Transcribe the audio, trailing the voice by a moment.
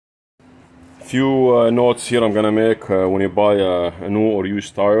few notes here I'm gonna make when you buy a new or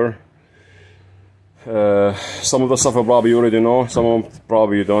used tire. Some of the stuff I probably already know, some of them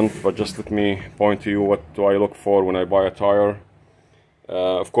probably you don't, but just let me point to you what do I look for when I buy a tire.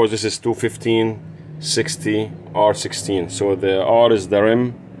 Of course, this is 215 60 R16, so the R is the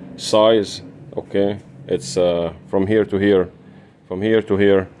rim size. Okay, it's from here to here,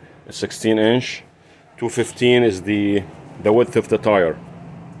 it's 16 inch. 215 is the width of the tire.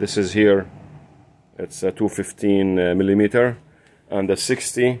 This is here, it's a 215 millimeter, and the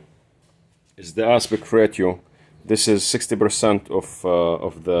 60 is the aspect ratio. This is 60% of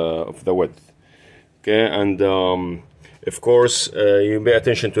the width. Okay, and of course you pay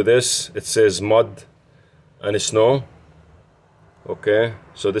attention to this. It says mud and snow. Okay,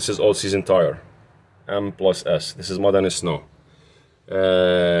 so this is all season tire, M plus S. This is mud and snow.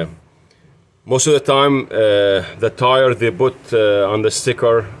 Most of the time, the tire they put on the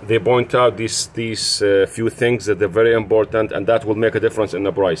sticker, they point out these few things that are very important, and that will make a difference in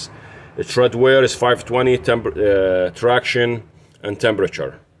the price. The Treadwear is 520 traction and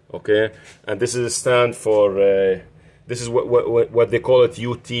temperature. Okay, and this is a stand for this is what they call it,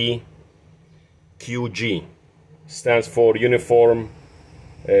 UTQG, stands for Uniform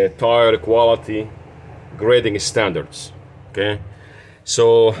Tire Quality Grading Standards. Okay,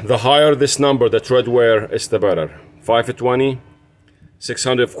 so the higher this number, the Treadwear, is the better. 520,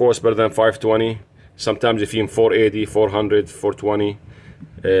 600 of course better than 520. Sometimes if you're in 480, 400, 420.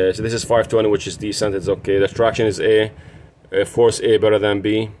 So this is 520, which is decent, it's okay. The traction is A, of course A better than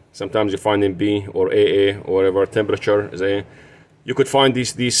B. Sometimes you find in B or AA or whatever. Temperature is A. You could find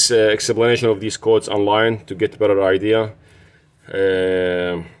these explanation of these codes online to get a better idea.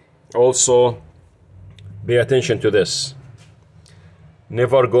 Also, pay attention to this.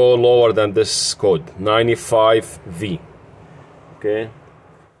 Never go lower than this code, 95V. Okay,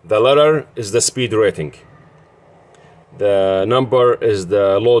 the letter is the speed rating. The number is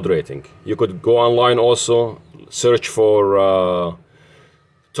the load rating. You could go online also, search for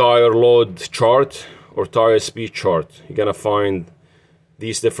tire load chart or tire speed chart. You're gonna find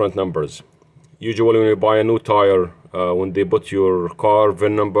these different numbers. Usually when you buy a new tire, when they put your car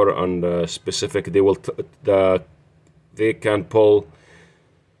VIN number and specific, they can pull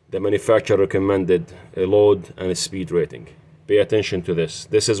the manufacturer recommended a load and a speed rating. Pay attention to this.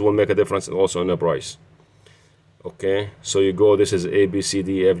 This will make a difference also in the price. Okay, so you go, this is A, B, C,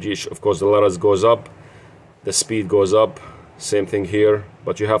 D, F, G. Of course the letters goes up, the speed goes up. Same thing here,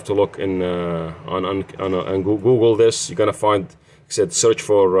 but you have to look in on Google this. You're gonna find, said, search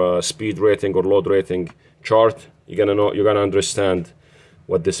for speed rating or load rating chart. You're gonna understand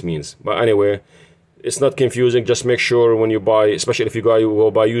what this means. But anyway, it's not confusing. Just make sure when you buy, especially if you go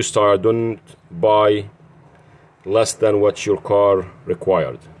buy used tire, don't buy less than what your car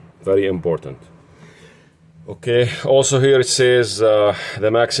required. Very important. Okay, also here it says the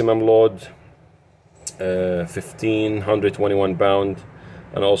maximum load 1521 pound,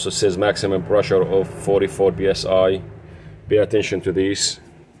 and also says maximum pressure of 44 psi. Pay attention to these.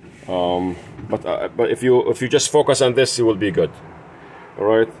 But if you just focus on this, you will be good. All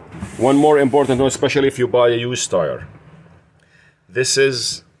right. One more important note, especially if you buy a used tire. This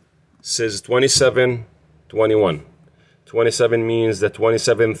says 2721. 27 means the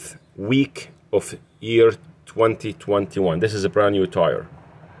 27th week of year 2021. This is a brand new tire.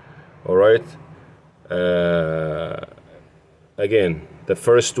 All right. Again, the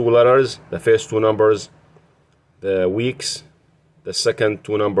first two letters, the first two numbers, the weeks. The second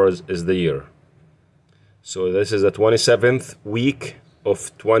two numbers is the year. So this is the 27th week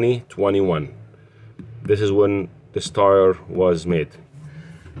of 2021. This is when this tire was made.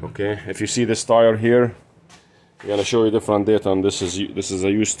 Okay, if you see this tire here, I'm gonna show you different data on this. This is a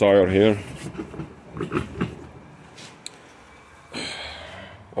used tire here.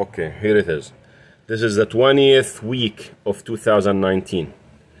 Okay, here it is. This is the 20th week of 2019.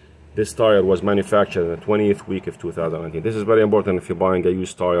 This tire was manufactured in the 20th week of 2019. This is very important if you're buying a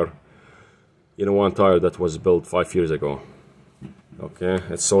used tire. You don't want a tire that was built 5 years ago. Okay,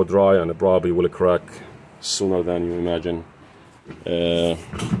 it's so dry and it probably will crack sooner than you imagine.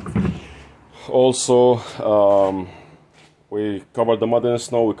 Also, we covered the mud and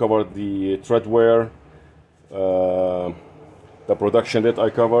snow, we covered the Treadwear, the production date I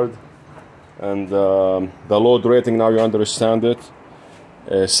covered, and the load rating, now you understand it.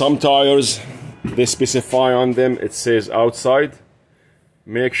 Some tires, they specify on them, it says outside.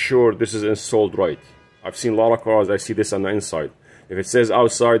 Make sure this is installed right. I've seen a lot of cars, I see this on the inside. If it says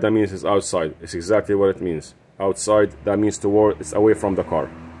outside, that means it's outside. It's exactly what it means. Outside, that means it's away from the car.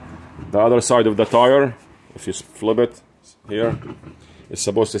 The other side of the tire, if you flip it here, it's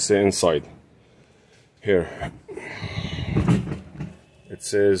supposed to say inside. Here it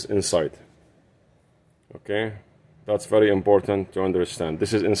says inside. Okay, that's very important to understand.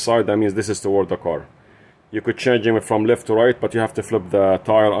 This is inside, that means this is toward the car. You could change them from left to right, but you have to flip the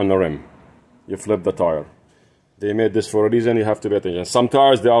tire on the rim. You flip the tire. They made this for a reason, you have to pay attention. Some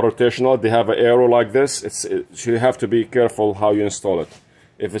tires, they are rotational, they have an arrow like this. You have to be careful how you install it.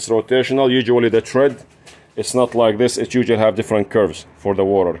 If it's rotational, usually the tread, it's not like this, it usually have different curves for the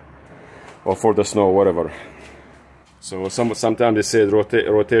water or for the snow, whatever. So sometimes they say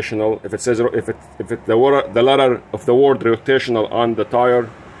rotational. If it says the letter of the word rotational on the tire,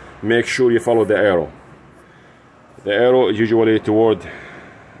 make sure you follow the arrow. The arrow is usually toward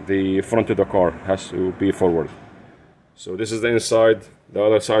the front of the car, has to be forward. So this is the inside, the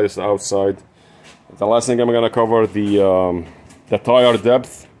other side is the outside. The last thing I'm gonna cover the tire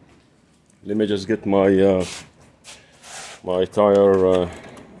depth. Let me just get my my tire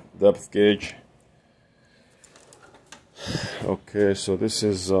depth gauge. Okay, so this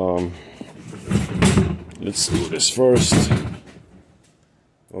is let's do this first.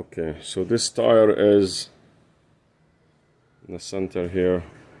 Okay, so this tire is in the center here.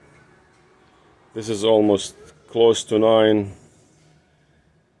 This is almost close to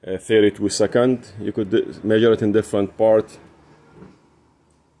 9.32 seconds. You could measure it in different parts.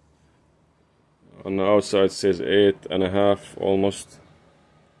 On the outside it says 8.5 almost.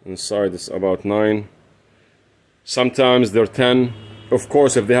 Inside it's about 9. Sometimes they're 10. Of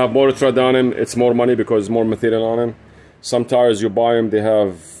course, if they have more tread on them, it's more money because more material on them. Some tires you buy them, they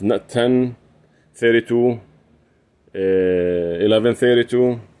have 10, 32, 11,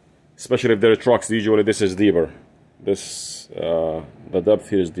 32. Especially if they're trucks, usually this is deeper. This the depth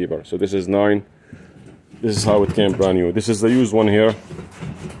here is deeper. So this is 9. This is how it came brand new. This is the used one here.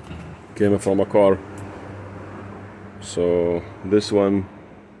 Came from a car. So this one.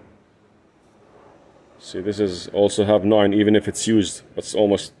 See, this is also have 9, even if it's used, but it's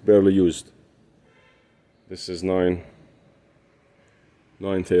almost barely used. This is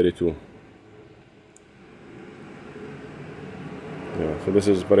 9.32. Yeah, so this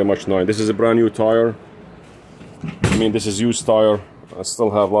is very much 9. This is a brand new tire. I mean, this is used tire. I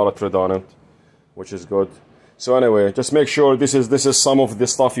still have a lot of tread on it, which is good. So anyway, just make sure this is some of the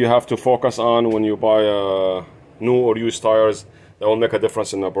stuff you have to focus on when you buy new or used tires. That will make a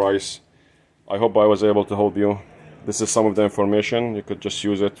difference in the price. I hope I was able to help you. This is some of the information. You could just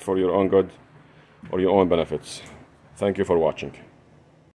use it for your own good or your own benefits. Thank you for watching.